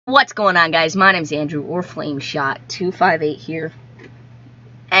What's going on, guys? My name's Andrew, or Flameshot258 here,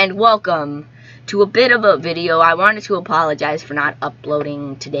 and welcome to a bit of a video. I wanted to apologize for not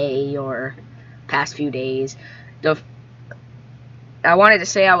uploading today or past few days. I wanted to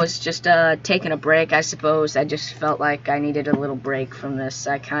say I was just taking a break, I suppose. I just felt like I needed a little break from this.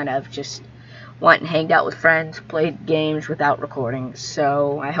 I kind of just went and hanged out with friends, played games without recording,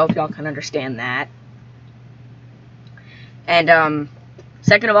 so I hope y'all can understand that. And,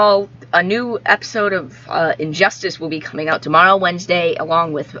 second of all, a new episode of Injustice will be coming out tomorrow, Wednesday,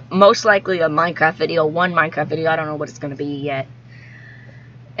 along with most likely a Minecraft video, one Minecraft video. I don't know what it's going to be yet.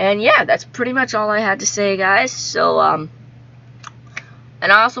 And yeah, that's pretty much all I had to say, guys. So,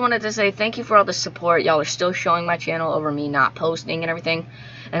 and I also wanted to say thank you for all the support. Y'all are still showing my channel over me not posting and everything.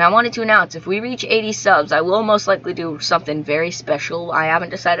 And I wanted to announce, if we reach 80 subs, I will most likely do something very special. I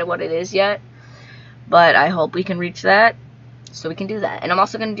haven't decided what it is yet, but I hope we can reach that. So we can do that. And I'm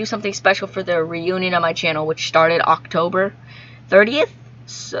also going to do something special for the reunion on my channel, which started October 30th.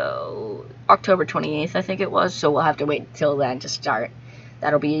 So, October 28th, I think it was. So we'll have to wait until then to start.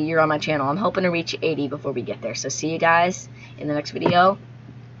 That'll be a year on my channel. I'm hoping to reach 80 before we get there. So see you guys in the next video.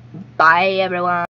 Bye, everyone.